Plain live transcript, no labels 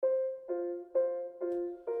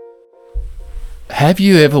Have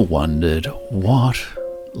you ever wondered what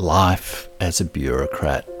life as a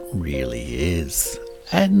bureaucrat really is?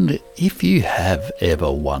 And if you have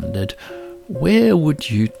ever wondered, where would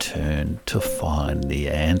you turn to find the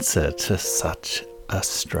answer to such a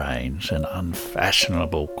strange and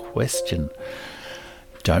unfashionable question?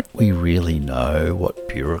 Don't we really know what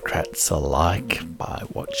bureaucrats are like by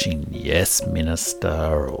watching Yes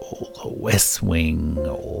Minister or The West Wing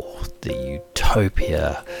or the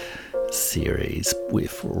Utopia series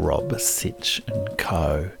with Rob Sitch and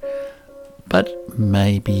co? But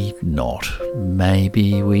maybe not.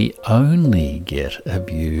 Maybe we only get a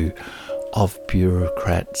view of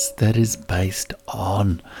bureaucrats that is based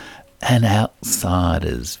on an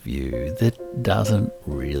outsider's view that doesn't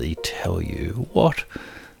really tell you what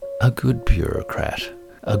a good bureaucrat,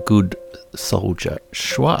 a good soldier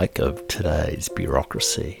Schweik of today's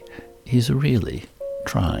bureaucracy is really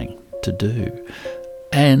trying to do.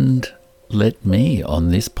 And let me on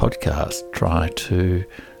this podcast try to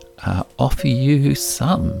offer you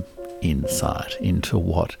some insight into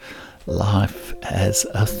what life as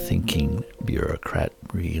a thinking bureaucrat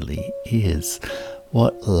really is,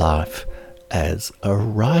 what life as a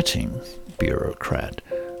writing bureaucrat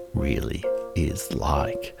really is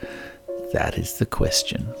like. That is the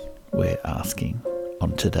question we're asking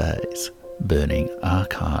on today's Burning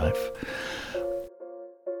Archive.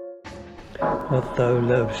 What thou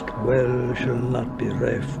lovest well shall not be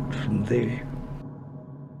reft from thee.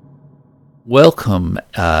 Welcome,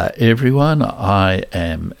 everyone. I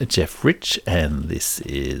am Jeff Rich, and this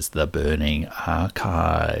is the Burning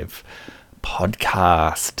Archive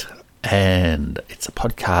podcast. And it's a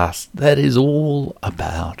podcast that is all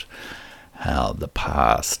about how the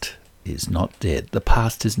past is not dead. The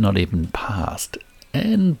past is not even past.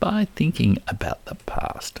 And by thinking about the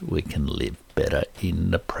past, we can live better in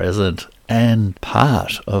the present. And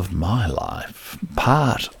part of my life,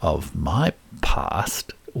 part of my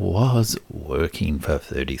past, was working for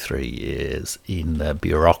 33 years in the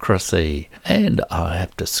bureaucracy. And I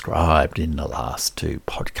have described in the last two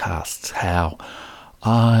podcasts how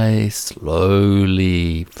I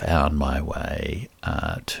slowly found my way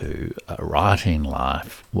to a writing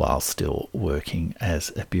life while still working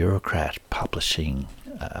as a bureaucrat, publishing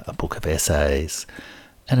a book of essays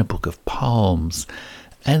and a book of poems.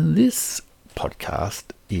 And this podcast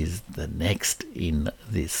is the next in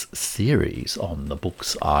this series on the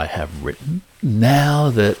books I have written. Now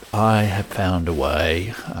that I have found a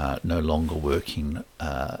way, no longer working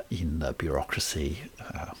in the bureaucracy,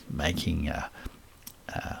 making a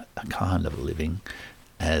kind of living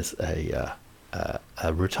as a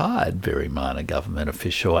retired, very minor government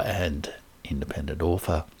official and independent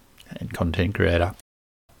author and content creator,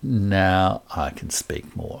 now I can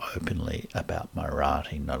speak more openly about my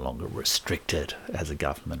writing, no longer restricted as a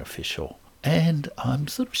government official. And I'm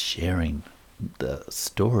sort of sharing the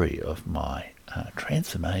story of my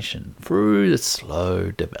transformation through the slow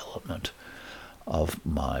development of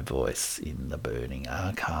my voice in the Burning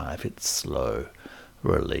Archive, its slow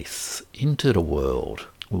release into the world,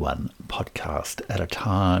 one podcast at a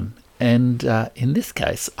time. And in this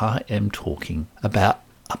case, I am talking about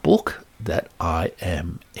a book that I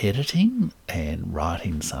am editing and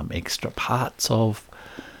writing some extra parts of,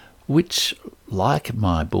 which, like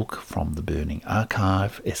my book from the Burning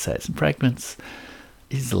Archive, Essays and Fragments,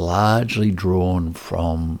 is largely drawn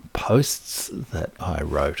from posts that I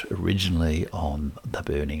wrote originally on the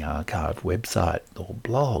Burning Archive website or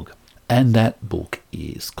blog. And that book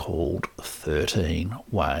is called 13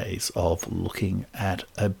 Ways of Looking at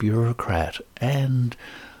a Bureaucrat. And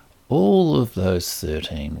all of those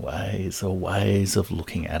 13 ways are ways of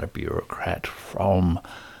looking at a bureaucrat from,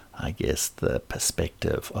 I guess, the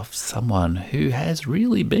perspective of someone who has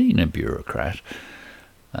really been a bureaucrat,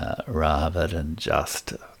 rather than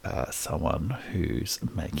just someone who's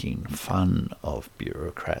making fun of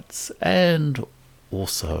bureaucrats, and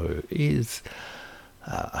also is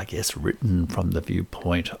I guess, written from the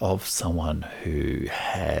viewpoint of someone who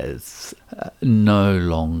has no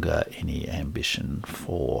longer any ambition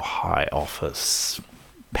for high office,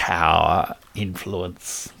 power,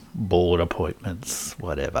 influence, board appointments,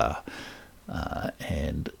 whatever,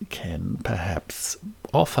 and can perhaps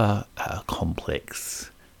offer a complex,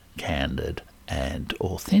 candid, and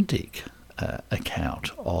authentic account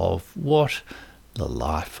of what the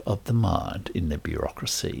life of the mind in the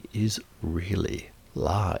bureaucracy is really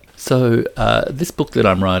like. So this book that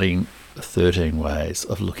I'm writing, 13 Ways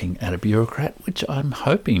of Looking at a Bureaucrat, which I'm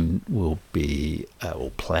hoping will be,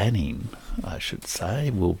 or planning, I should say,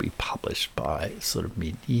 will be published by sort of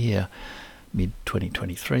mid-year,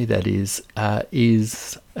 mid-2023, that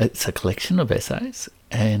is, it's a collection of essays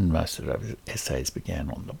and most of those essays began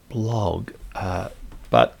on the blog.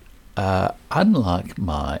 But unlike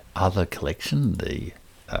my other collection, the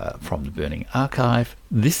From the Burning Archive,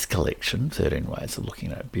 this collection, 13 Ways of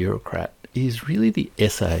Looking at a Bureaucrat, is really the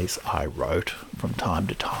essays I wrote from time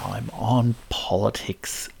to time on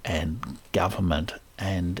politics and government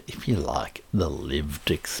and, if you like, the lived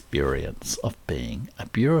experience of being a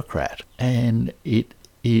bureaucrat. And it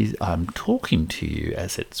is, I'm talking to you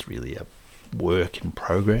as it's really a work in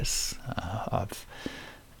progress. I've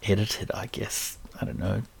edited, I guess,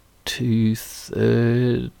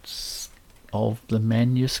 2/3 of the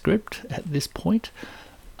manuscript at this point.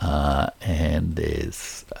 And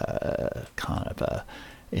there's kind of a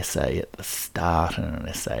essay at the start and an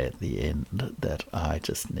essay at the end that I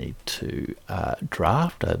just need to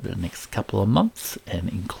draft over the next couple of months and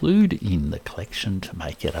include in the collection to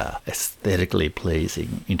make it a aesthetically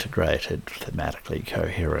pleasing, integrated, thematically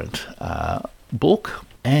coherent book.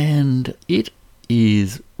 And it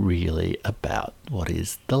is really about what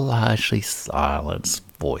is the largely silenced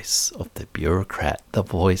voice of the bureaucrat, the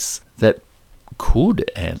voice that could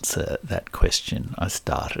answer that question I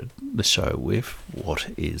started the show with: what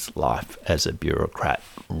is life as a bureaucrat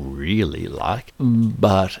really like?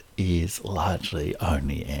 But is largely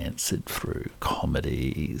only answered through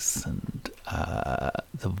comedies and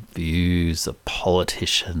the views of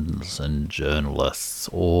politicians and journalists,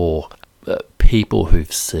 or people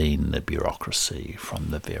who've seen the bureaucracy from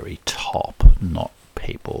the very top, not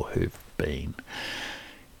people who've been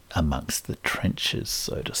amongst the trenches,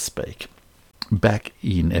 so to speak. Back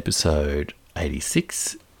in episode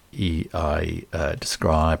 86, I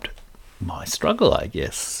described my struggle, I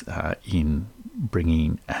guess, in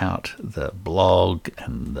bringing out the blog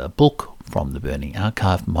and the book From the Burning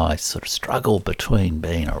Archive, my sort of struggle between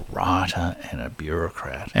being a writer and a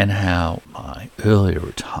bureaucrat, and how my earlier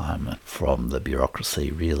retirement from the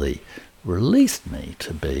bureaucracy really released me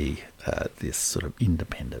to be this sort of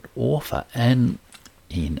independent author. And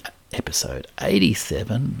in episode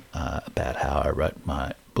 87, about how I wrote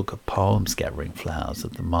my book of poems, Gathering Flowers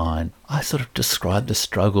of the Mind, I sort of described the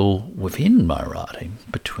struggle within my writing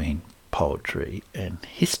between poetry and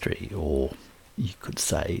history, or you could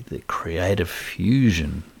say the creative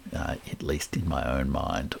fusion, at least in my own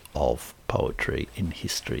mind, of poetry and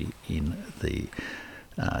history in the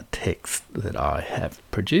text that I have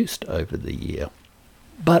produced over the year.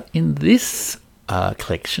 But in this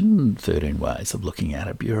collection, 13 Ways of Looking at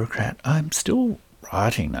a Bureaucrat, I'm still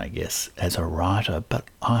writing, I guess, as a writer, but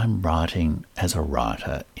I'm writing as a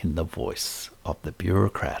writer in the voice of the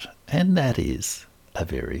bureaucrat, and that is a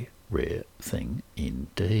very rare thing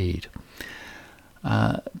indeed.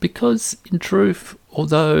 Because, in truth,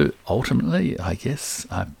 although ultimately, I guess,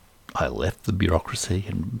 I left the bureaucracy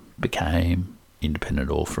and became independent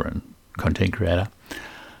author and content creator,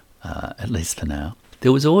 at least for now,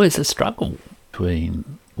 there was always a struggle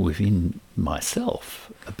within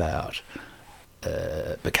myself about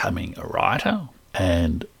becoming a writer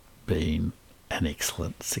and being an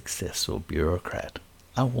excellent, successful bureaucrat.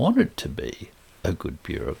 I wanted to be a good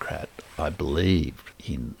bureaucrat. I believed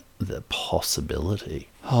in the possibility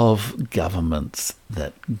of governments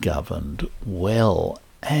that governed well,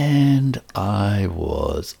 and I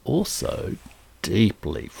was also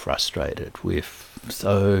deeply frustrated with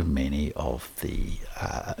so many of the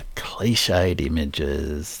cliched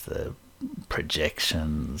images, the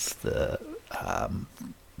projections, the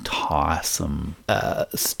tiresome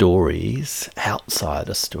stories,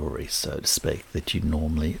 outsider stories, so to speak, that you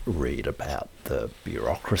normally read about the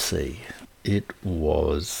bureaucracy. It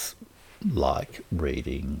was like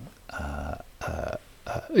reading,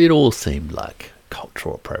 it all seemed like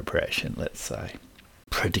cultural appropriation, let's say.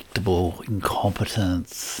 Predictable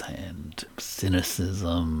incompetence and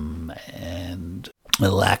cynicism and a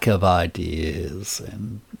lack of ideas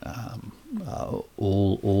and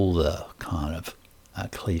all the kind of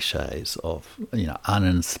cliches of,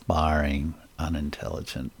 uninspiring,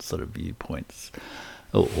 unintelligent sort of viewpoints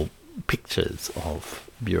or pictures of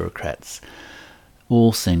bureaucrats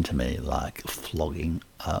all seem to me like flogging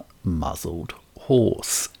a muzzled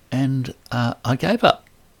horse. And I gave up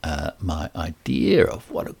my idea of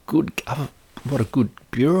what a good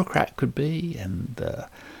bureaucrat could be, and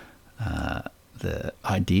the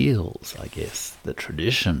ideals, I guess, the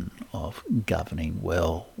tradition of governing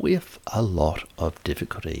well with a lot of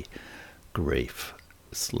difficulty, grief,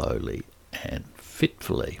 slowly and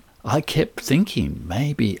fitfully. I kept thinking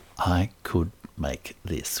maybe I could make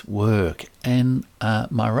this work, and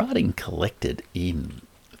my writing collected in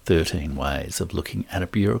 13 Ways of Looking at a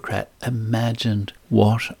Bureaucrat imagined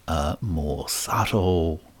what a more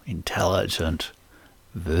subtle, intelligent,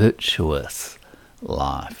 virtuous,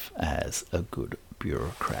 life as a good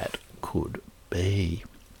bureaucrat could be.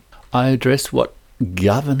 I address what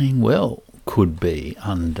governing well could be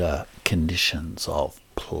under conditions of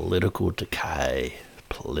political decay,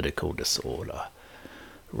 political disorder,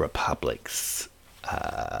 republics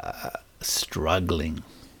struggling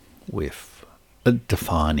with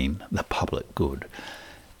defining the public good,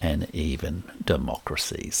 and even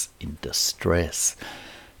democracies in distress.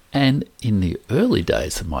 And in the early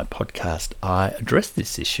days of my podcast, I addressed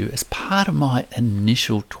this issue as part of my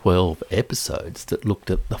initial 12 episodes that looked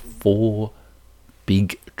at the 4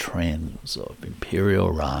 big trends of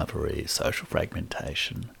imperial rivalry, social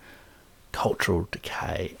fragmentation, cultural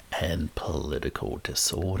decay, and political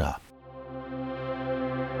disorder.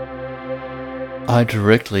 I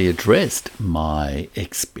directly addressed my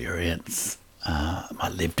experience, my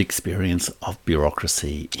lived experience of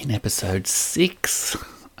bureaucracy in episode 6,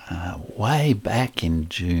 way back in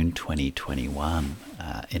June 2021,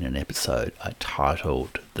 in an episode I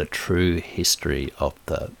titled The True History of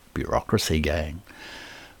the Bureaucracy Gang,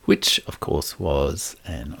 which of course was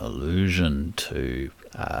an allusion to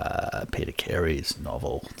Peter Carey's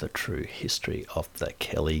novel, The True History of the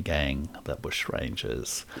Kelly Gang, the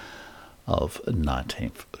bushrangers of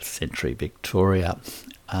 19th century Victoria.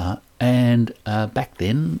 And back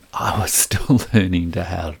then I was still learning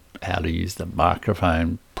how to use the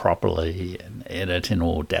microphone properly and edit in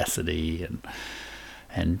Audacity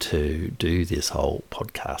and to do this whole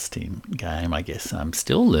podcasting game. I guess I'm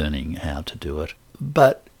still learning how to do it.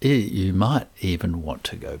 But you might even want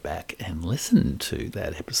to go back and listen to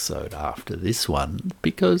that episode after this one,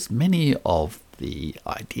 because many of the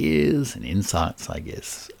ideas and insights, I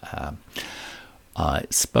guess, I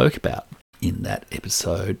spoke about in that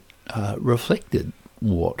episode reflected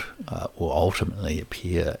what will ultimately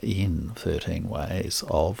appear in 13 Ways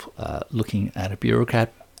of Looking at a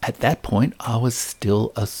Bureaucrat. At that point, I was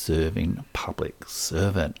still a serving public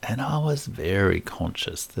servant, and I was very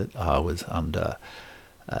conscious that I was under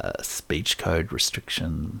speech code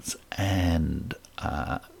restrictions and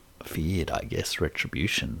feared, I guess,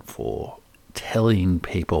 retribution for telling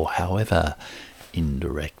people, however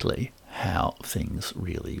indirectly, how things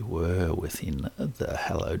really were within the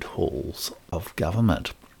hallowed halls of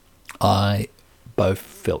government. I both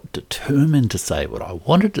felt determined to say what I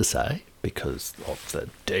wanted to say, because of the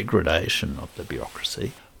degradation of the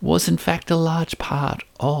bureaucracy, was in fact a large part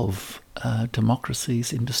of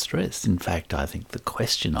democracies in distress. In fact, I think the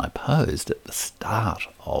question I posed at the start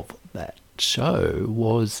of that show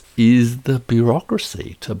was, is the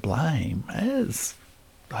bureaucracy to blame? As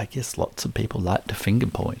I guess lots of people like to finger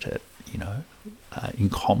point at,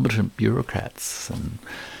 incompetent bureaucrats and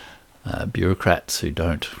bureaucrats who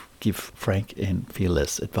don't give frank and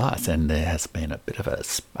fearless advice. And there has been a bit of a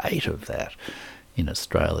spate of that in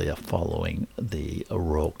Australia following the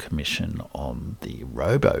Royal Commission on the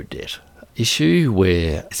robo-debt issue,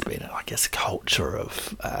 where there's been, I guess, a culture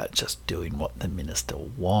of just doing what the minister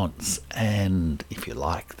wants. And if you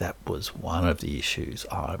like, that was one of the issues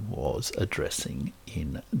I was addressing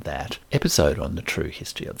in that episode on the true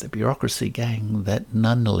history of the bureaucracy gang, that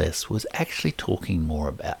nonetheless was actually talking more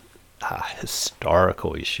about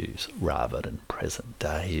historical issues rather than present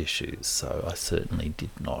day issues. So I certainly did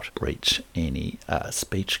not breach any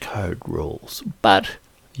speech code rules, but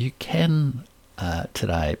you can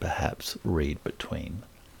today perhaps read between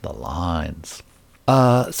the lines.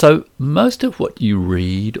 So most of what you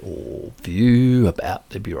read or view about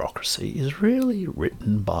the bureaucracy is really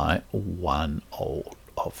written by one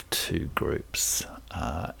of two groups.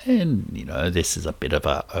 And this is a bit of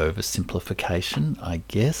a oversimplification, I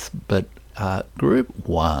guess, but group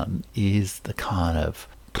one is the kind of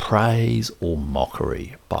praise or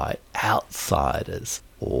mockery by outsiders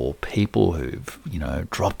or people who've,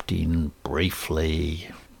 dropped in briefly,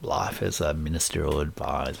 life as a ministerial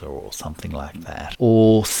advisor or something like that,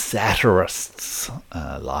 or satirists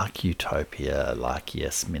like Utopia, like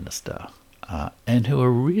Yes Minister, and who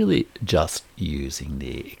are really just using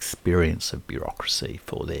the experience of bureaucracy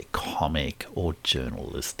for their comic or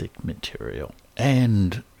journalistic material.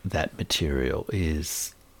 And that material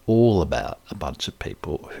is all about a bunch of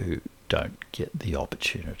people who don't get the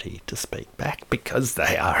opportunity to speak back because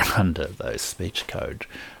they are under those speech code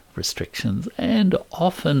restrictions. And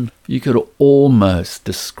often you could almost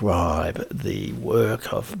describe the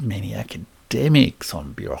work of many academics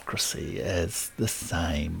on bureaucracy as the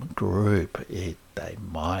same group. They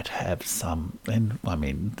might have some, and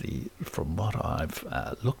from what I've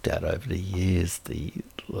looked at over the years, the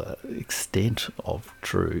extent of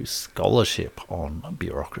true scholarship on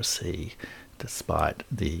bureaucracy despite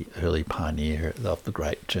the early pioneer of the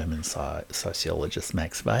great German sociologist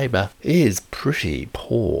Max Weber, is pretty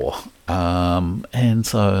poor. And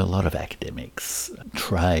so a lot of academics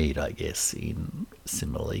trade, I guess, in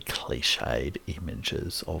similarly cliched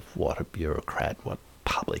images of what a bureaucrat, what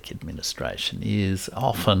public administration is,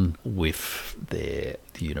 often with the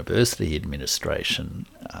university administration.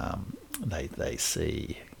 They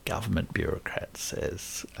see government bureaucrats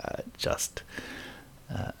as just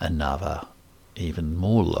another, even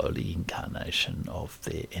more lowly incarnation of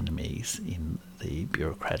their enemies in the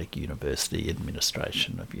bureaucratic university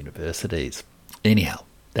administration of universities. Anyhow,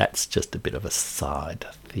 that's just a bit of a side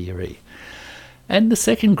theory. And the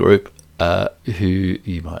second group, who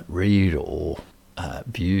you might read or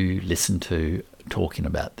view, listen to, talking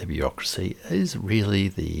about the bureaucracy, is really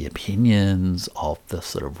the opinions of the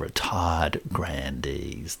sort of retired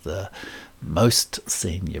grandees, the most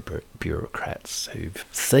senior bureaucrats who've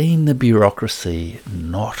seen the bureaucracy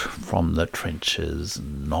not from the trenches,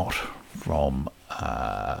 not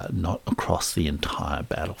across the entire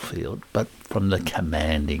battlefield, but from the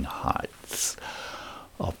commanding heights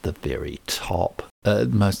of the very top.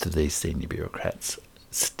 Most of these senior bureaucrats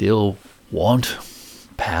still want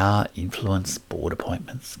power, influence, board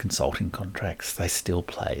appointments, consulting contracts. They still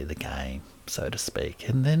play the game, so to speak,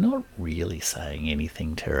 and they're not really saying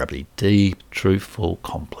anything terribly deep, truthful,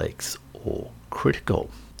 complex, or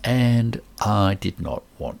critical. And I did not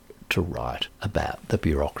want to write about the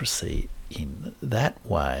bureaucracy in that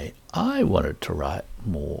way. I wanted to write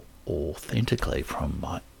more authentically from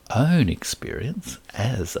my own experience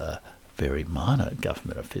as a very minor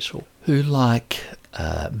government official who, like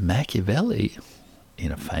Machiavelli,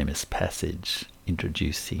 in a famous passage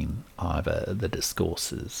introducing either the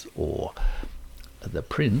Discourses or the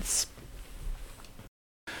Prince.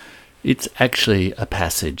 It's actually a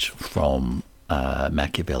passage from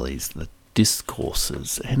Machiavelli's The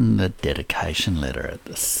Discourses and the dedication letter at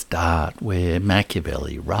the start, where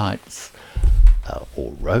Machiavelli writes,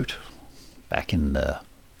 or wrote, back in the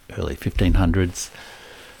early 1500s,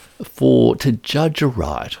 "For to judge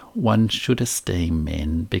aright, one should esteem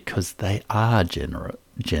men because they are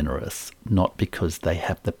generous, not because they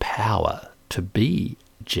have the power to be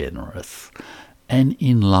generous, and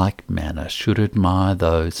in like manner should admire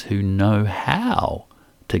those who know how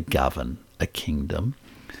to govern a kingdom,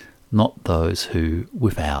 not those who,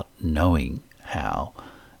 without knowing how,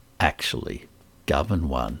 actually govern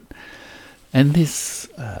one." And this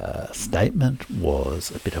statement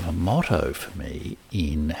was a bit of a motto for me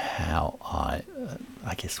in how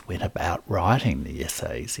I guess, went about writing the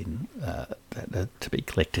essays in to be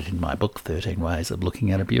collected in my book, 13 Ways of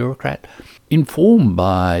Looking at a Bureaucrat, informed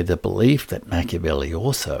by the belief that Machiavelli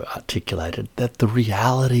also articulated that the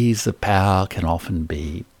realities of power can often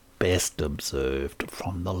be best observed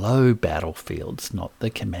from the low battlefields, not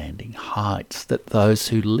the commanding heights, that those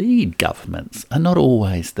who lead governments are not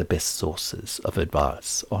always the best sources of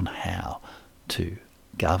advice on how to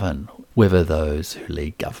govern, whether those who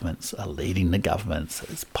lead governments are leading the governments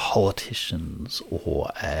as politicians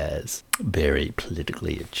or as very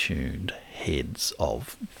politically attuned heads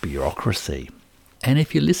of bureaucracy. And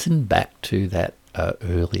if you listen back to that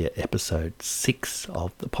earlier episode 6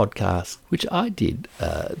 of the podcast, which I did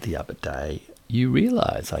the other day, you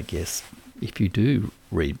realise, I guess, if you do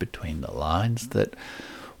read between the lines, that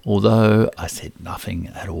although I said nothing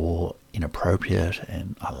at all inappropriate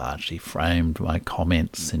and I largely framed my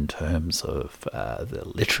comments in terms of the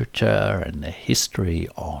literature and the history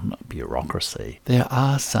on bureaucracy, there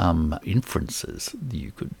are some inferences that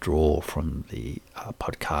you could draw from the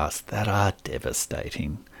podcast that are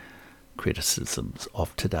devastating criticisms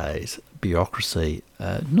of today's bureaucracy,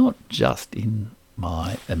 not just in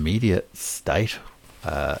my immediate state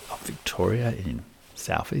of Victoria in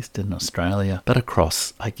southeastern Australia, but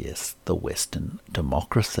across, I guess, the Western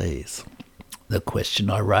democracies. The question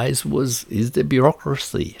I raised was, is the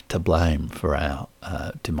bureaucracy to blame for our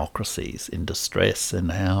democracies in distress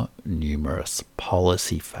and our numerous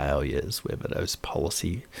policy failures, whether those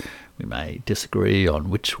policy, we may disagree on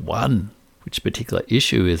which particular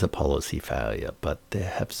issue is a policy failure, but there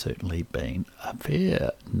have certainly been a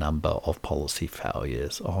fair number of policy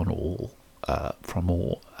failures on from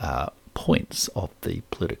all points of the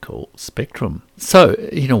political spectrum. So,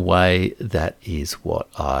 in a way, that is what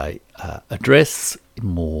I address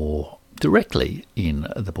more directly in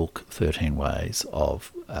the book 13 Ways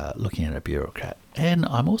of Looking at a Bureaucrat. And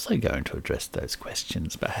I'm also going to address those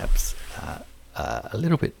questions perhaps a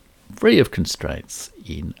little bit free of constraints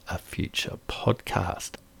in a future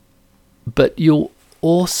podcast. But you'll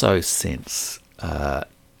also sense,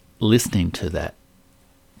 listening to that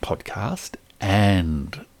podcast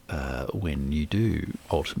and when you do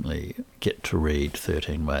ultimately get to read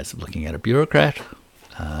 13 Ways of Looking at a Bureaucrat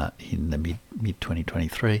in the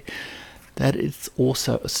mid-2023, that it's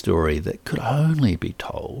also a story that could only be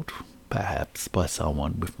told, perhaps, by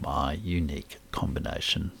someone with my unique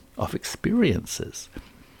combination of experiences.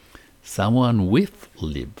 Someone with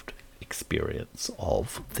lived experience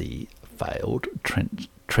of the failed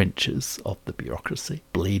trenches of the bureaucracy,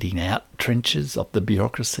 bleeding out trenches of the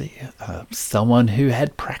bureaucracy. Someone who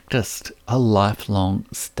had practiced a lifelong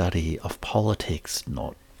study of politics,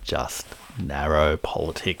 not just narrow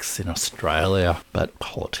politics in Australia, but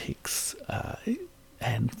politics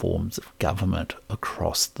and forms of government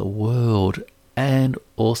across the world, and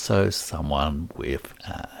also someone with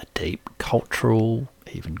a deep cultural,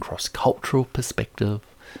 even cross-cultural perspective,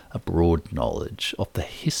 a broad knowledge of the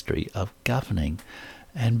history of governing.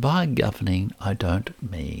 And by governing, I don't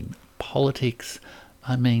mean politics,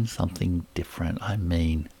 I mean something different. I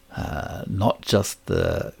mean not just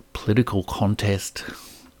the political contest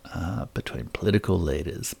between political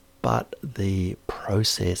leaders, but the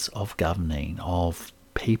process of governing, of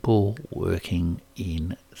people working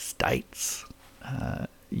in states,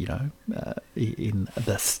 in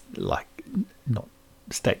the, like, not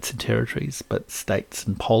states and territories, but states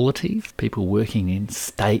and polities, people working in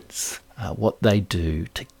states, what they do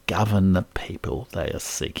to govern the people they are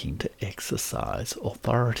seeking to exercise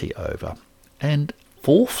authority over. And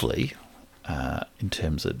fourthly, in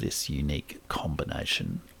terms of this unique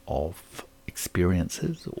combination of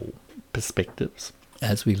experiences or perspectives,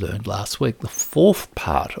 as we learned last week, the fourth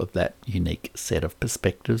part of that unique set of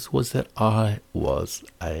perspectives was that I was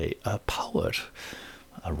a poet,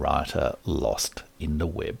 a writer lost in the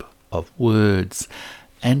web of words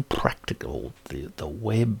and practical. The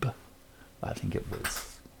web, I think it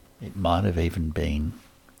might have even been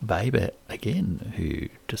Weber again who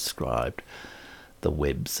described the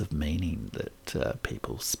webs of meaning that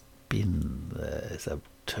people spin as a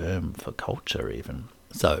term for culture even.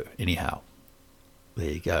 So anyhow,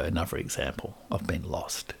 there you go, another example of being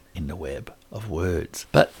lost in the web of words.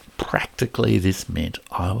 But practically this meant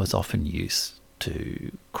I was often used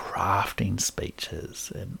to crafting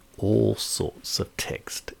speeches and all sorts of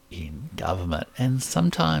text in government, and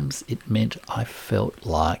sometimes it meant I felt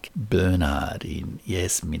like Bernard in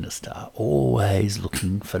Yes Minister, always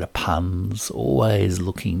looking for the puns, always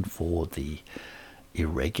looking for the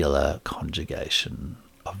irregular conjugation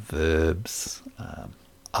of verbs.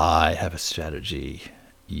 I have a strategy,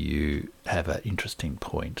 you have an interesting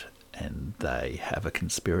point, and they have a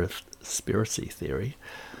conspiracy theory,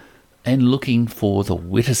 and looking for the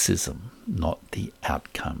witticism, not the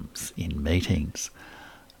outcomes in meetings.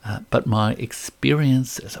 But my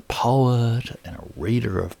experience as a poet and a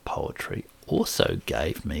reader of poetry also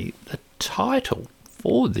gave me the title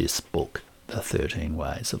for this book, The 13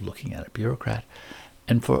 Ways of Looking at a Bureaucrat,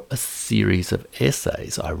 and for a series of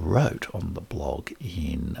essays I wrote on the blog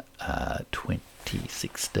in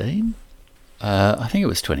 2016. I think it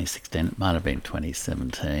was 2016, it might have been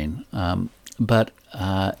 2017. But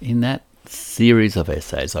in that series of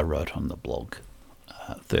essays I wrote on the blog,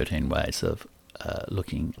 13 Ways of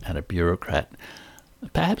Looking at a Bureaucrat,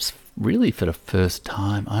 perhaps really for the first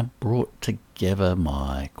time, I brought together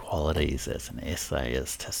my qualities as an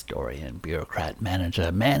essayist, historian, bureaucrat,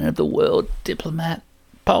 manager, man of the world, diplomat,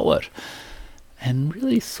 poet, and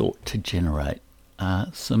really sought to generate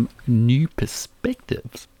some new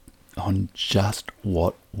perspectives on just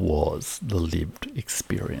what was the lived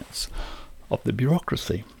experience of the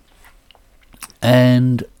bureaucracy.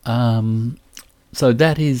 And so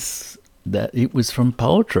that it was from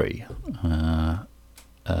poetry,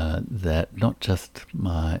 that not just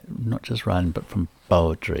writing, but from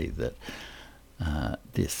poetry, that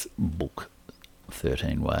this book,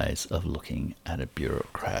 13 Ways of Looking at a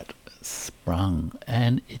Bureaucrat, sprung.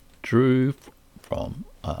 And it drew from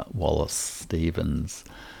Wallace Stevens,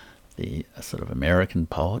 the sort of American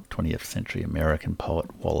poet, 20th century American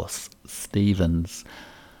poet Wallace Stevens'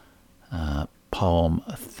 poem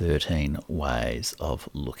 13 Ways of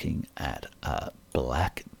Looking at a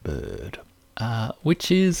Blackbird,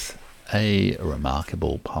 which is a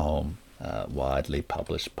remarkable poem, a widely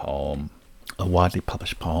published poem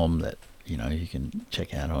that you can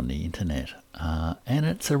check out on the internet, and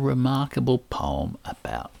it's a remarkable poem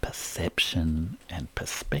about perception and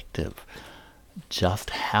perspective.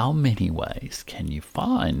 Just how many ways can you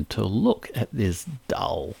find to look at this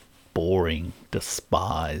dull, boring,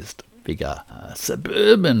 despised figure, a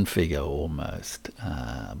suburban figure almost,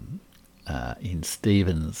 in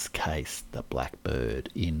Stephen's case, the blackbird;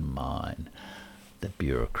 in mine, the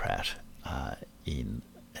bureaucrat in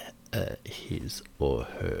his or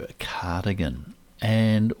her cardigan.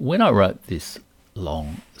 And when I wrote this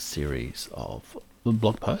long series of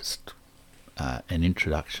blog posts, an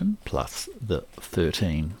introduction plus the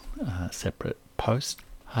 13 separate posts,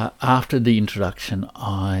 after the introduction,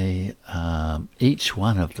 each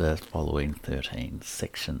one of the following 13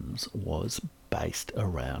 sections was based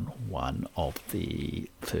around one of the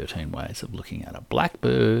 13 ways of looking at a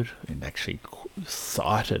blackbird, and actually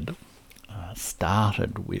started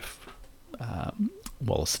with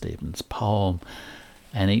Wallace Stevens' poem,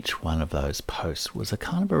 and each one of those posts was a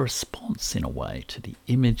kind of a response in a way to the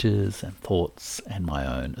images and thoughts and my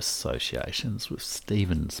own associations with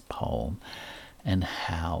Stevens' poem, and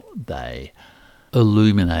how they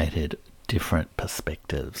illuminated different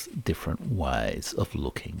perspectives, different ways of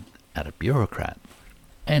looking at a bureaucrat.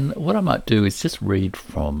 And what I might do is just read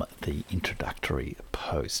from the introductory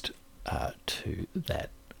post to that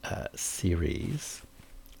series.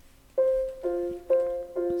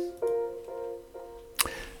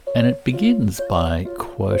 And it begins by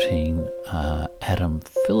quoting Adam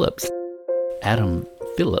Phillips. Adam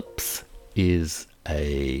Phillips is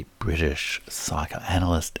a British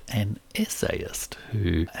psychoanalyst and essayist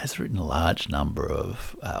who has written a large number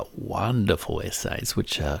of wonderful essays,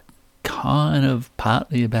 which are kind of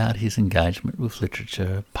partly about his engagement with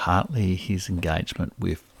literature, partly his engagement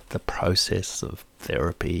with the process of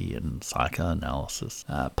therapy and psychoanalysis,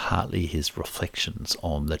 partly his reflections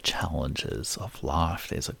on the challenges of life.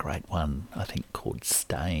 There's a great one, I think, called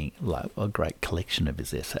Staying, like a great collection of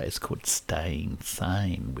his essays called Staying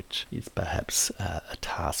Sane, which is perhaps a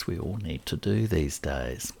task we all need to do these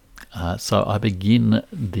days. So I begin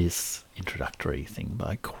this introductory thing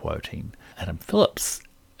by quoting Adam Phillips,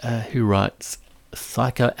 who writes,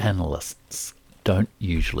 "Psychoanalysts don't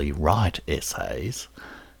usually write essays.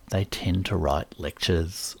 They tend to write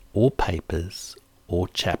lectures or papers or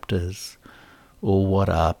chapters, or what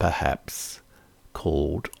are perhaps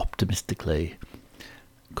called optimistically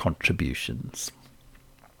contributions."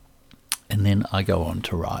 And then I go on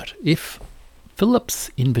to write, "If Phillips'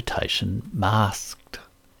 invitation, masked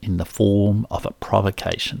in the form of a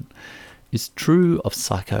provocation, is true of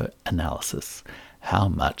psychoanalysis, how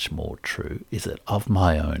much more true is it of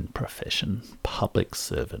my own profession, public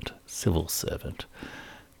servant, civil servant,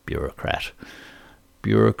 bureaucrat?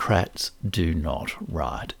 Bureaucrats do not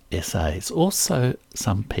write essays, or so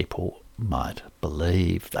some people might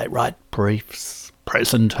believe. They write briefs,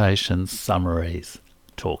 presentations, summaries,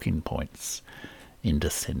 talking points in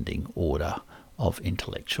descending order of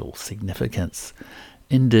intellectual significance.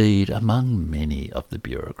 Indeed, among many of the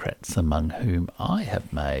bureaucrats among whom I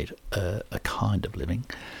have made a kind of living,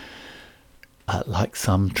 like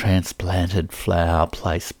some transplanted flower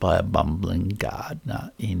placed by a bumbling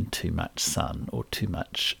gardener in too much sun or too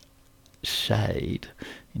much shade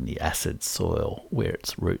in the acid soil where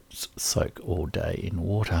its roots soak all day in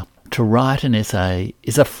water. To write an essay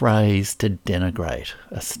is a phrase to denigrate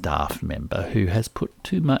a staff member who has put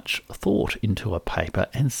too much thought into a paper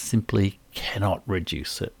and simply cannot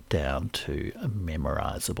reduce it down to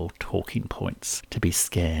memorizable talking points to be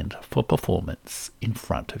scanned for performance in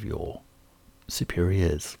front of your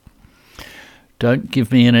superiors. Don't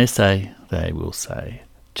give me an essay, they will say.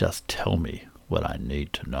 Just tell me what I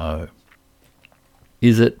need to know."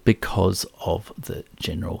 Is it because of the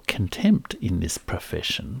general contempt in this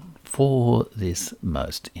profession for this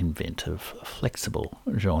most inventive, flexible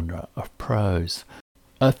genre of prose?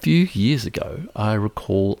 A few years ago, I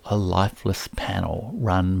recall a lifeless panel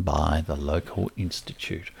run by the local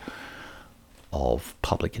Institute of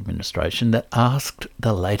Public Administration that asked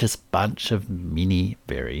the latest bunch of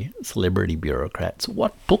very celebrity bureaucrats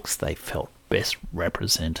what books they felt best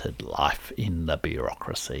represented life in the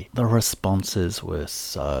bureaucracy. The responses were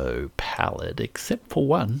so pallid, except for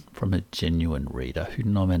one from a genuine reader who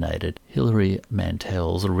nominated Hilary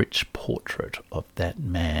Mantel's rich portrait of that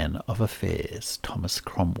man of affairs, Thomas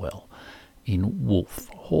Cromwell, in Wolf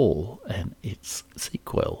Hall and its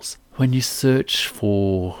sequels. When you search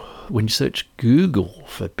Google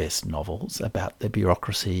for best novels about the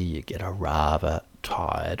bureaucracy, you get a rather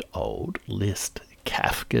tired old list.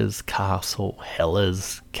 Kafka's Castle,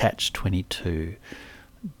 Heller's Catch-22,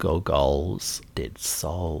 Gogol's Dead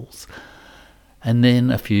Souls, and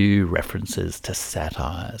then a few references to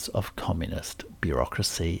satires of communist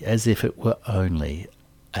bureaucracy as if it were only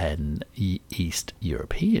an East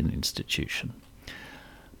European institution,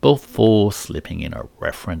 before slipping in a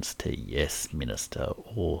reference to Yes Minister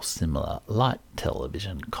or similar light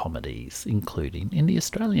television comedies, including, in the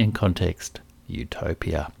Australian context,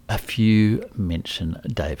 Utopia. A few mention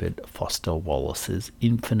David Foster Wallace's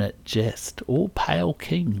Infinite Jest or Pale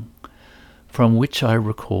King, from which I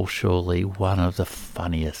recall surely one of the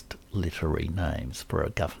funniest literary names for a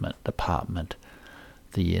government department,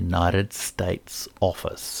 the United States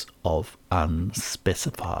Office of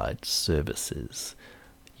Unspecified Services,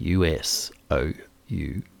 USOUS,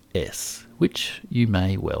 which you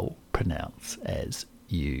may well pronounce as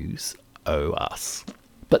use-o-us.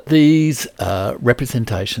 But these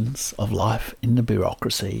representations of life in the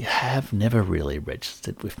bureaucracy have never really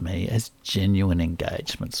registered with me as genuine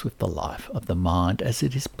engagements with the life of the mind as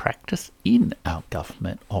it is practiced in our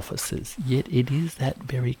government offices. Yet it is that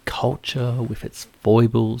very culture with its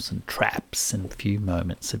foibles and traps and few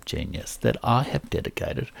moments of genius that I have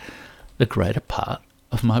dedicated the greater part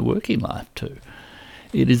of my working life to.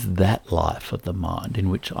 It is that life of the mind in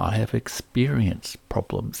which I have experienced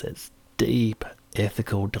problems as deep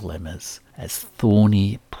ethical dilemmas, as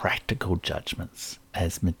thorny practical judgments,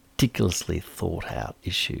 as meticulously thought out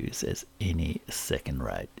issues as any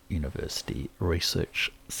second-rate university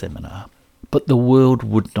research seminar. But the world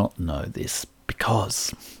would not know this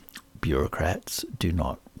because bureaucrats do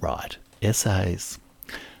not write essays.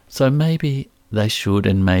 So maybe they should,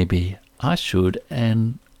 and maybe I should,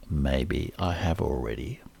 and maybe I have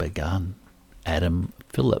already begun. Adam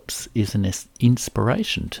Phillips is an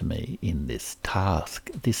inspiration to me in this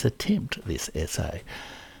task, this attempt, this essay,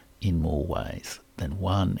 in more ways than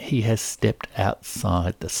one. He has stepped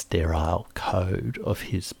outside the sterile code of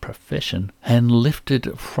his profession and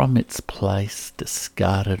lifted from its place,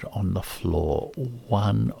 discarded on the floor,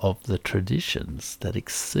 one of the traditions that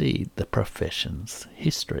exceed the profession's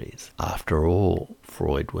histories. After all,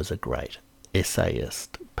 Freud was a great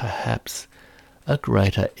essayist, perhaps a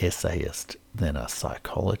greater essayist than a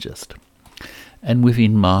psychologist. And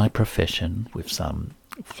within my profession, with some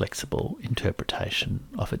flexible interpretation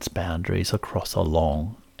of its boundaries across a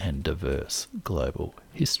long and diverse global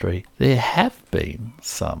history, there have been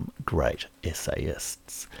some great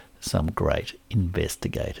essayists, some great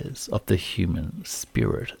investigators of the human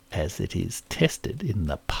spirit as it is tested in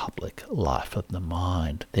the public life of the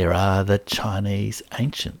mind. There are the Chinese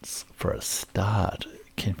ancients, for a start.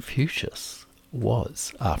 Confucius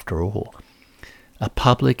was, after all, a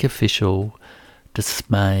public official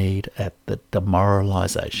dismayed at the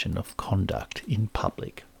demoralisation of conduct in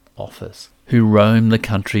public office, who roamed the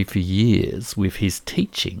country for years with his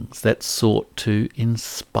teachings that sought to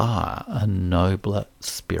inspire a nobler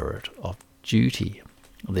spirit of duty.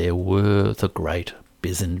 There were the great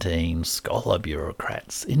Byzantine scholar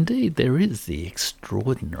bureaucrats. Indeed, there is the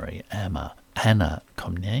extraordinary Anna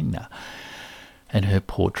Komnena and her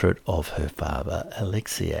portrait of her father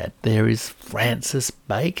Alexiad. There is Francis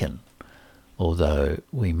Bacon, although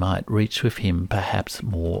we might reach with him perhaps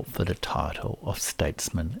more for the title of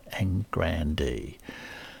statesman and grandee.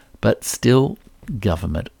 But still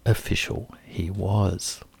government official he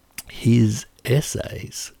was. His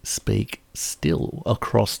essays speak still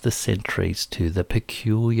across the centuries to the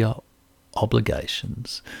peculiar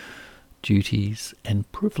obligations, duties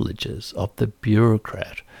and privileges of the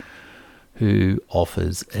bureaucrat who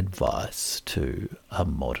offers advice to a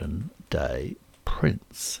modern-day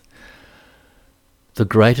prince. The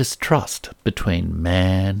greatest trust between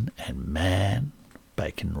man and man,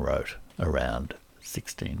 Bacon wrote around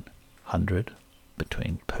 1600,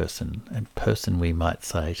 between person and person, we might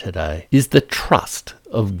say today, is the trust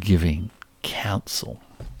of giving counsel,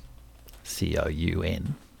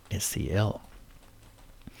 counsel.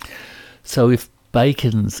 So if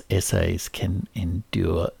Bacon's essays can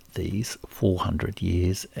endure these 400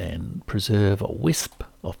 years and preserve a wisp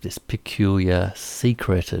of this peculiar,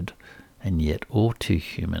 secreted, and yet all too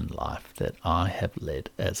human life that I have led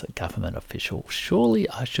as a government official, surely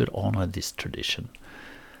I should honour this tradition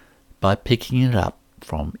by picking it up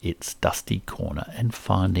from its dusty corner and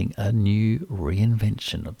finding a new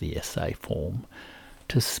reinvention of the essay form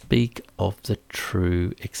to speak of the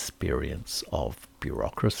true experience of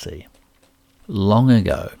bureaucracy. Long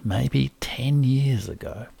ago, maybe 10 years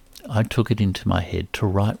ago, I took it into my head to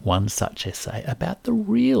write one such essay about the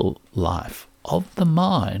real life of the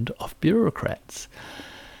mind of bureaucrats,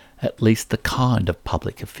 at least the kind of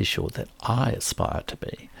public official that I aspire to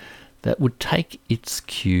be, that would take its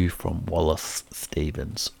cue from Wallace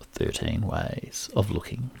Stevens' 13 Ways of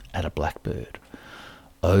Looking at a Blackbird.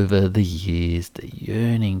 Over the years, the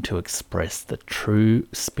yearning to express the true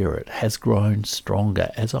spirit has grown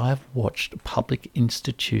stronger as I have watched public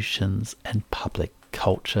institutions and public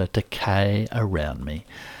culture decay around me,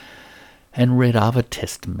 and read other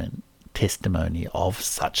testimony of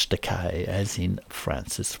such decay, as in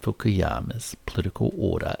Francis Fukuyama's Political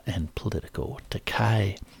Order and Political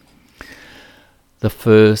Decay. The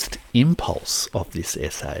first impulse of this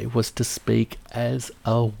essay was to speak as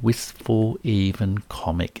a wistful, even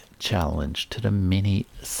comic challenge to the many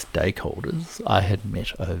stakeholders I had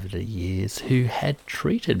met over the years who had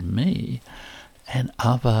treated me and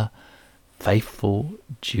other faithful,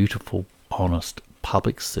 dutiful, honest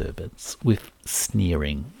public servants with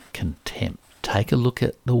sneering contempt. Take a look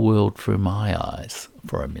at the world through my eyes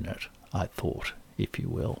for a minute, I thought, if you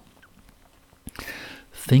will.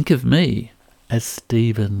 Think of me as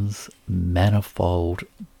Stephen's manifold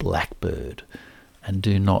blackbird, and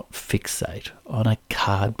do not fixate on a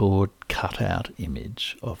cardboard cutout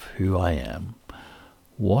image of who I am,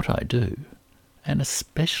 what I do, and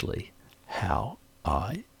especially how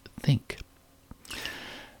I think.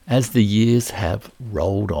 As the years have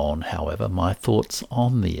rolled on, however, my thoughts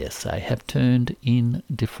on the essay have turned in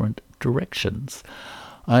different directions.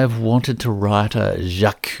 I have wanted to write a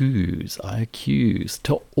j'accuse, I accuse,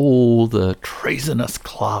 to all the treasonous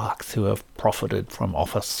clerks who have profited from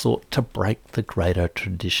office, sought to break the greater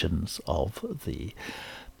traditions of the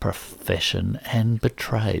profession and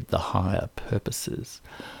betrayed the higher purposes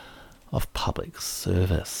of public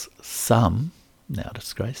service. Some, now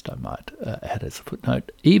disgraced I might add as a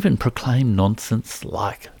footnote, even proclaim nonsense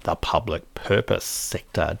like the public purpose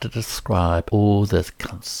sector to describe all the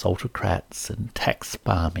consultocrats and tax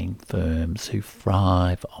farming firms who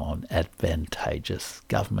thrive on advantageous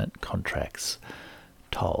government contracts,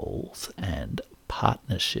 tolls and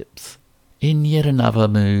partnerships. In yet another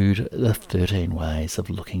mood, the 13 Ways of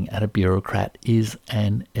Looking at a Bureaucrat is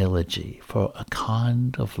an elegy for a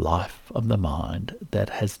kind of life of the mind that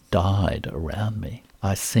has died around me.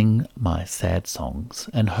 I sing my sad songs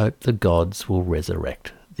and hope the gods will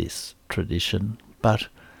resurrect this tradition, but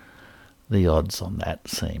the odds on that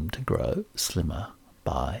seem to grow slimmer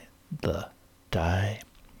by the day.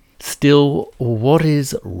 Still, what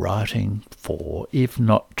is writing for if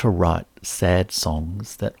not to write sad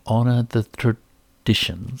songs that honour the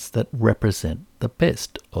traditions that represent the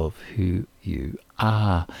best of who you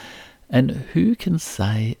are? And who can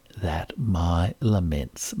say that my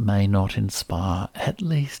laments may not inspire at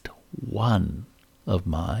least one of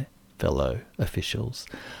my fellow officials,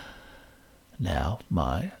 now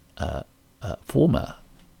my former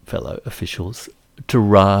fellow officials, to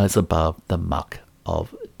rise above the muck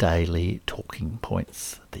of daily talking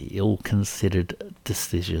points, the ill-considered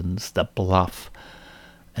decisions, the bluff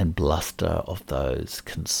and bluster of those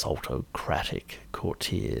consultocratic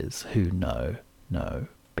courtiers who know no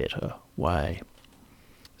better way.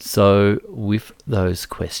 So, with those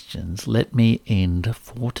questions, let me end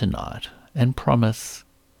for tonight and promise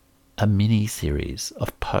a mini-series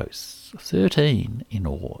of posts, 13 in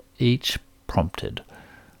all, each prompted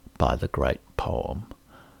by the great poem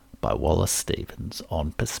by Wallace Stevens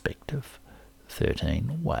on perspective,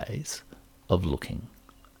 13 Ways of Looking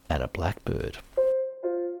at a Blackbird.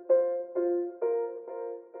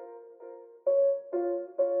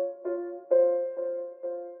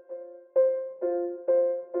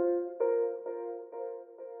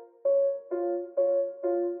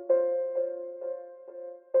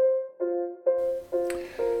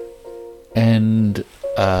 And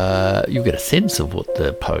you'll get a sense of what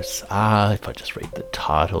the posts are if I just read the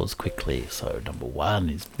titles quickly. So number 1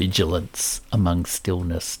 is Vigilance Among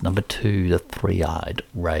Stillness. Number 2, The Three-Eyed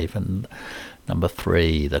Raven. Number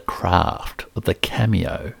 3, The Craft of the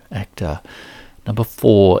Cameo Actor. Number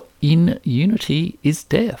 4, In Unity is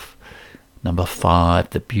Deaf. Number 5,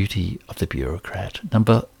 The Beauty of the Bureaucrat.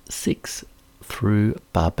 Number 6, Through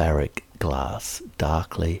Barbaric Glass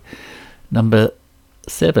Darkly. Number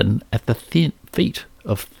 7, At the Feet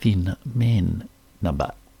of Thin Men.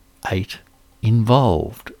 Number 8,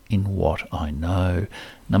 Involved in What I Know.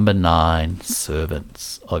 Number 9,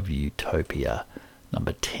 Servants of Utopia.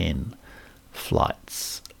 Number 10,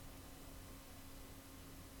 Flight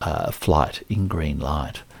in Green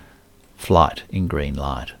Light. Flight in Green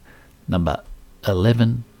Light. Number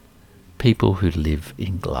 11, People Who Live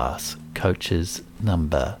in Glass Coaches.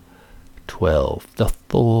 Number 12, The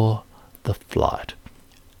Thaw, The Flight.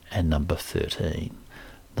 And number 13,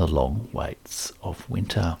 The Long Waits of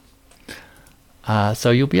Winter.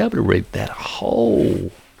 So you'll be able to read that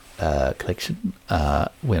whole collection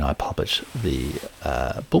when I publish the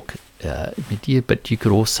book mid-year, but you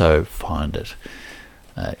could also find it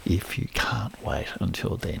if you can't wait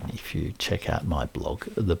until then, if you check out my blog,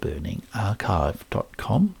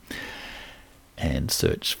 theburningarchive.com, and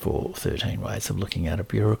search for 13 Ways of Looking at a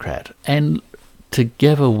Bureaucrat. And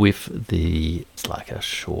together with it's like a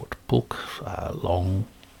short book, long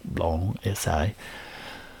essay,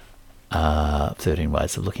 13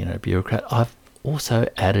 Ways of Looking at a Bureaucrat, I've also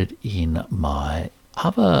added in my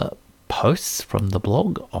other posts from the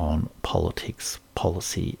blog on politics,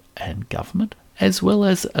 policy and government, as well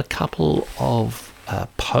as a couple of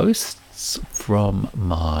posts from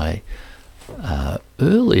my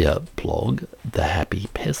earlier blog, The Happy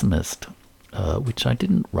Pessimist, which I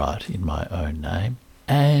didn't write in my own name.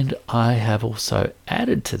 And I have also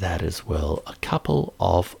added to that as well a couple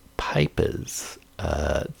of papers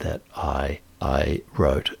that I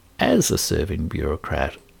wrote as a serving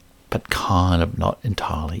bureaucrat, but kind of not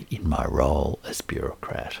entirely in my role as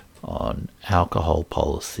bureaucrat, on alcohol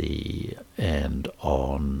policy and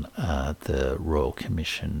on the Royal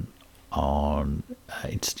Commission on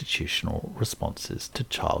institutional responses to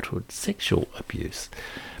childhood sexual abuse,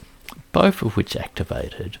 both of which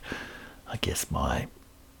activated, I guess, my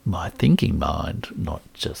thinking mind, not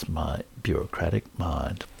just my bureaucratic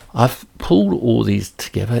mind. I've pulled all these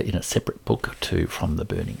together in a separate book to From the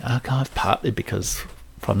Burning Archive, partly because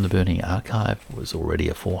From the Burning Archive was already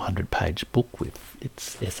a 400-page book with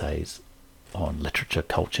its essays on literature,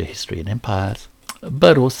 culture, history and empires,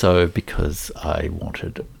 but also because I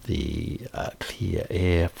wanted the clear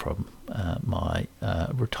air from my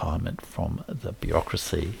retirement from the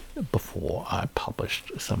bureaucracy before I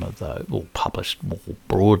published some of those, or published more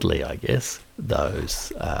broadly, I guess,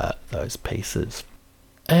 those pieces.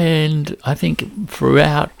 And I think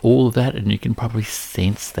throughout all of that, and you can probably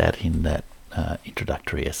sense that in that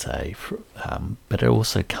introductory essay, but it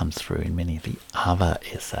also comes through in many of the other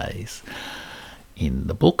essays in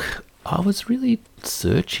the book, I was really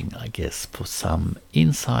searching, I guess, for some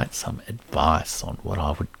insight, some advice on what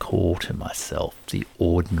I would call to myself the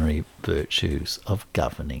ordinary virtues of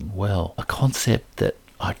governing well. A concept that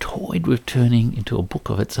I toyed with turning into a book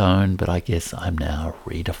of its own, but I guess I'm now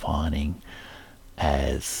redefining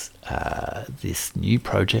as this new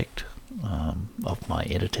project of my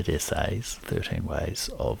edited essays, 13 Ways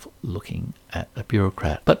of Looking at a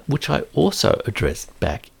Bureaucrat, but which I also addressed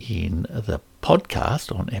back in the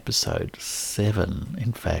podcast on episode 7.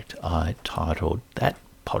 In fact, I titled that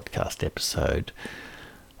podcast episode,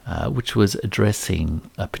 which was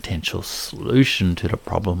addressing a potential solution to the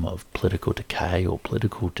problem of political decay or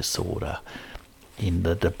political disorder in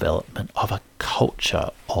the development of a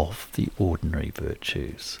culture of the ordinary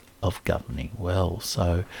virtues of governing well.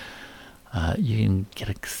 So you can get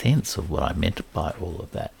a sense of what I meant by all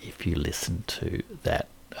of that if you listen to that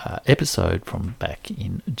episode from back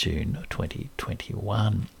in June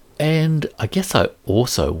 2021. And I guess I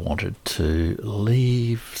also wanted to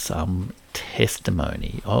leave some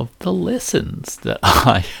testimony of the lessons that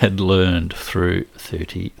I had learned through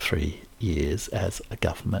 33 years as a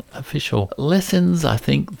government official. Lessons, I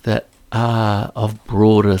think, that are of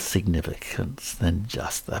broader significance than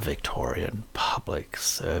just the Victorian public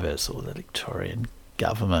service or the Victorian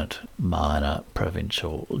government, minor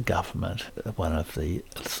provincial government, one of the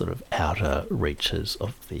sort of outer reaches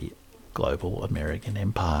of the global American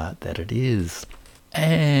empire that it is.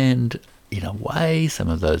 And in a way, some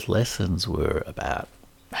of those lessons were about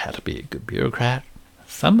how to be a good bureaucrat.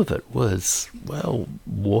 Some of it was, well,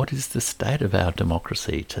 what is the state of our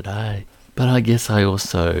democracy today? But I guess I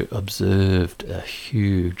also observed a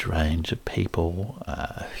huge range of people,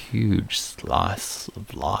 a huge slice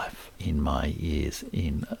of life in my years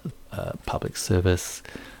in public service,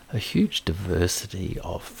 a huge diversity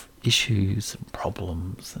of issues and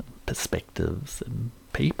problems and perspectives and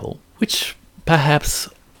people, which perhaps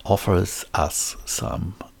offers us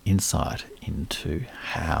some insight into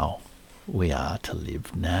how we are to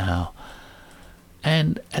live now.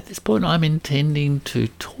 And at this point, I'm intending to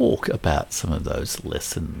talk about some of those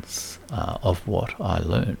lessons of what I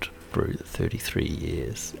learnt through 33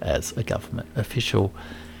 years as a government official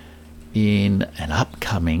in an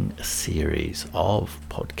upcoming series of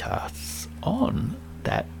podcasts on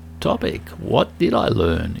that topic. What did I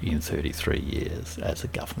learn in 33 years as a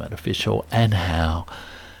government official, and how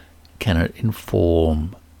can it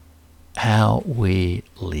inform how we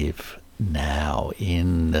live now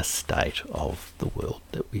in the state of the world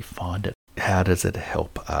that we find it? How does it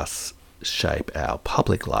help us shape our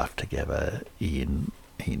public life together in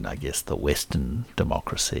I guess, the Western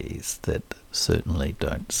democracies that certainly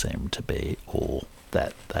don't seem to be all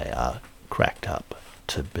that they are cracked up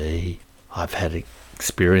to be? I've had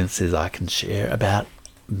experiences I can share about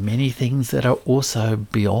many things that are also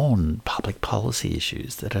beyond public policy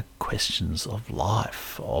issues, that are questions of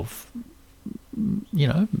life, of,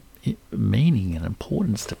 meaning and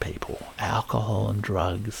importance to people. Alcohol and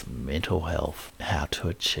drugs, mental health, how to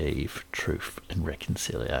achieve truth and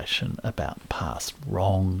reconciliation about past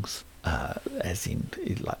wrongs, as in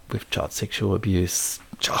like with child sexual abuse,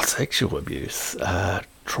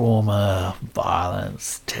 trauma,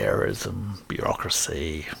 violence, terrorism,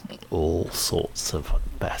 bureaucracy, all sorts of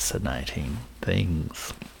fascinating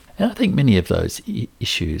things. And I think many of those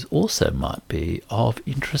issues also might be of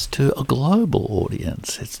interest to a global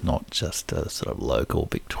audience. It's not just a sort of local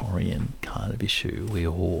Victorian kind of issue. We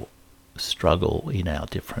all struggle in our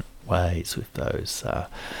different ways with those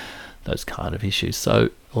kind of issues.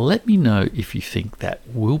 So let me know if you think that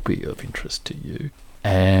will be of interest to you,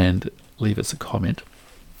 and leave us a comment.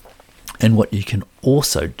 And what you can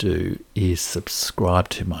also do is subscribe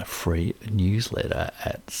to my free newsletter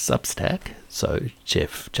at Substack. So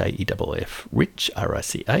Jeff, Jeff, Rich,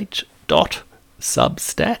 R-I-C-H,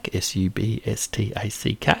 Substack,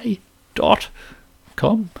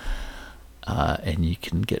 substack.com. And you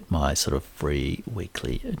can get my sort of free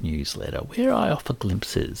weekly newsletter where I offer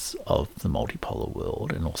glimpses of the multipolar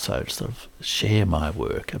world and also sort of share my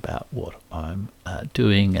work about what I'm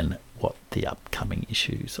doing and what the upcoming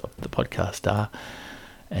issues of the podcast are.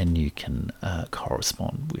 And you can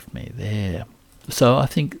correspond with me there. So I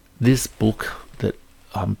think this book that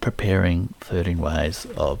I'm preparing, 13 Ways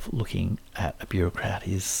of Looking at a Bureaucrat,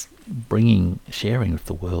 is sharing with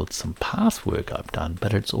the world some past work I've done,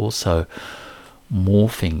 but it's also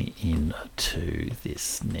morphing into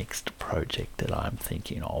this next project that I'm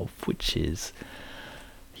thinking of, which is,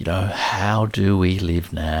 how do we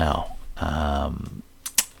live now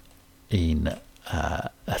in a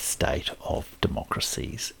state of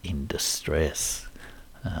democracies in distress?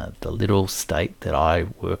 The little state that I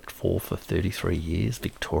worked for 33 years,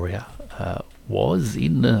 Victoria, was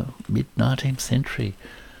in the mid-19th century.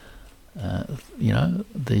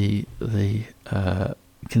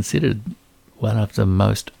 Considered one of the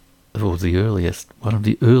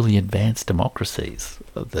early advanced democracies.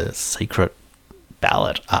 The secret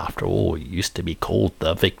ballot, after all, used to be called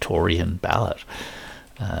the Victorian ballot.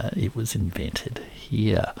 It was invented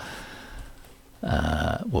here.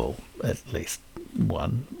 At least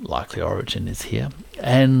one likely origin is here.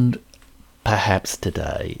 And perhaps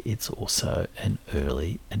today it's also an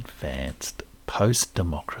early advanced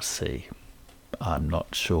post-democracy. I'm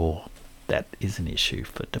not sure that is an issue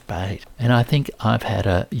for debate. And I think I've had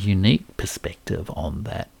a unique perspective on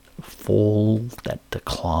that fall, that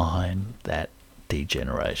decline, that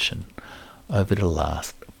degeneration over the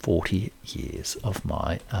last 40 years of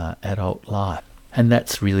my adult life. And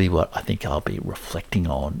that's really what I think I'll be reflecting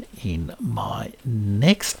on in my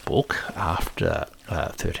next book after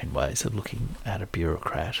 13 Ways of Looking at a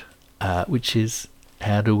Bureaucrat, which is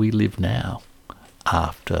How Do We Live Now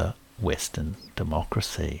After Western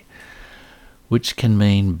Democracy, which can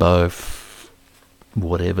mean both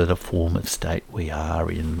whatever the form of state we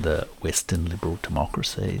are in the Western liberal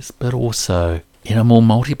democracies, but also in a more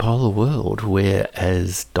multipolar world where,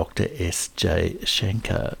 as Dr. S.J.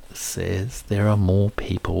 Schenker says, there are more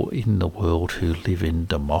people in the world who live in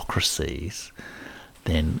democracies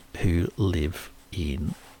than who live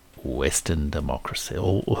in Western democracy,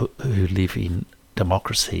 or who live in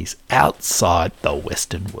democracies outside the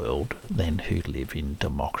Western world than who live in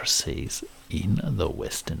democracies in the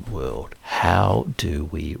Western world. How do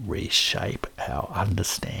we reshape our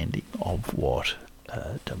understanding of what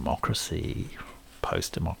democracy,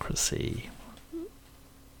 post-democracy,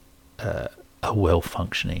 a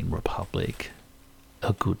well-functioning republic,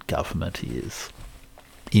 a good government is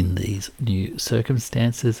in these new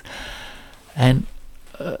circumstances? And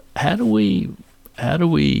how do we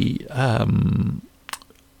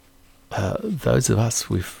those of us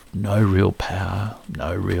with no real power,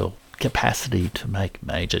 no real capacity to make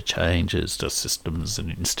major changes to systems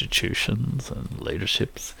and institutions and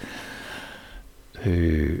leaderships,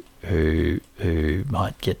 who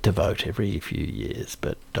might get to vote every few years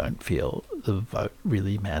but don't feel the vote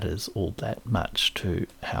really matters all that much to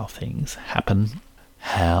how things happen,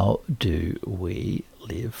 how do we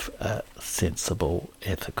live a sensible,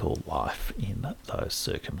 ethical life in those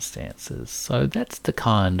circumstances? So that's the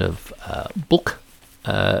kind of book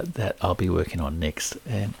that I'll be working on next,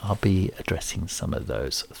 and I'll be addressing some of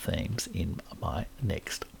those themes in my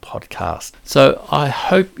next podcast. So I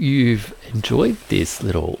hope you've enjoyed this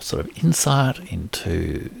little sort of insight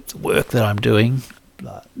into the work that I'm doing,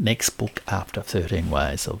 the next book after 13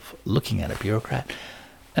 Ways of Looking at a Bureaucrat.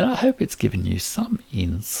 And I hope it's given you some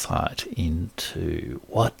insight into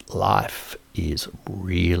what life is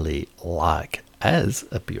really like as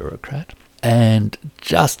a bureaucrat. And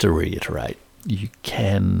just to reiterate, you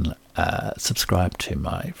can subscribe to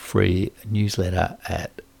my free newsletter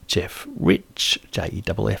at jeffrich,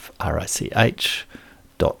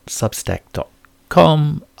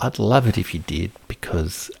 jeffrich.substack.com. I'd love it if you did,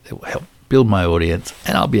 because it will help build my audience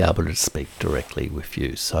and I'll be able to speak directly with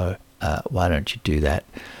you. So why don't you do that?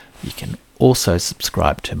 You can also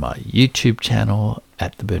subscribe to my YouTube channel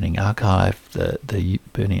at The Burning Archive, the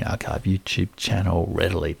Burning Archive YouTube channel,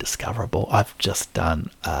 readily discoverable. I've just done,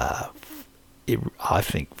 I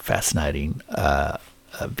think, fascinating a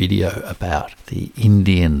video about the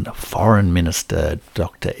Indian Foreign Minister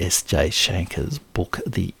Dr. S.J. Shanker's book,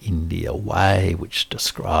 The India Way, which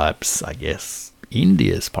describes, I guess,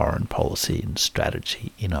 India's foreign policy and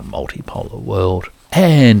strategy in a multipolar world.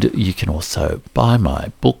 And you can also buy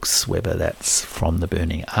my books, whether that's from the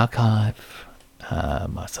Burning Archive,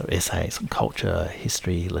 my sort of essays on culture,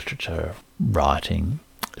 history, literature, writing,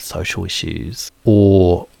 social issues,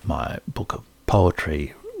 or my book of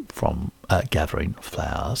poetry from Gathering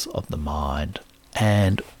Flowers of the Mind.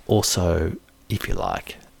 And also, if you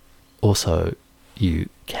like, also you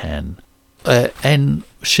can and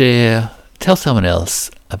share, tell someone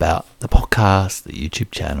else about the podcast, the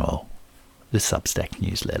YouTube channel, the Substack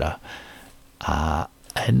newsletter,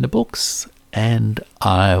 and the books. And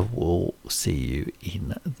I will see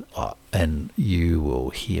you and you will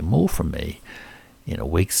hear more from me in a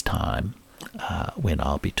week's time, when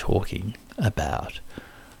I'll be talking about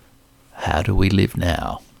how do we live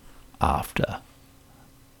now after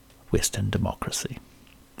Western democracy.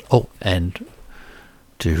 Oh, and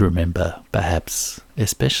do remember, perhaps,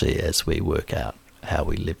 especially as we work out how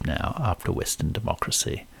we live now after Western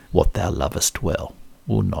democracy, what thou lovest well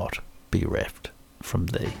will not be reft from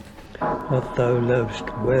thee. What thou lovest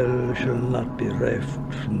well shall not be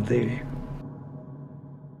reft from thee.